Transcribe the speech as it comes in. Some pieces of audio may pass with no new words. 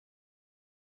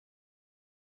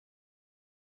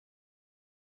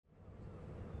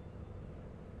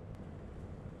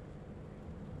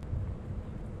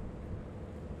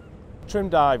trim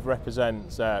dive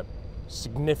represents a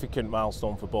significant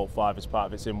milestone for Boat 5 as part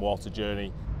of its in-water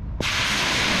journey.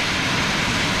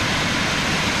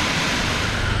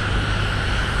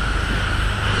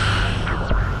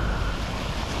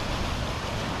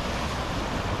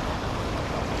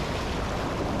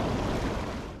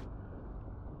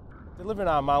 Delivering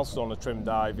our milestone, a trim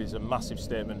dive, is a massive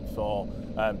statement for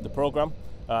the programme.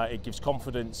 It gives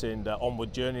confidence in the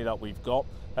onward journey that we've got,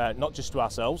 not just to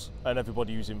ourselves and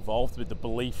everybody who's involved with the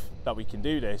belief that we can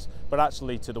do this, but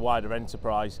actually to the wider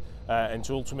enterprise and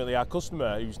to ultimately our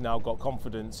customer, who's now got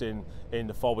confidence in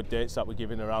the forward dates that we're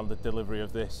giving around the delivery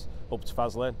of this up to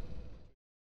Faslane.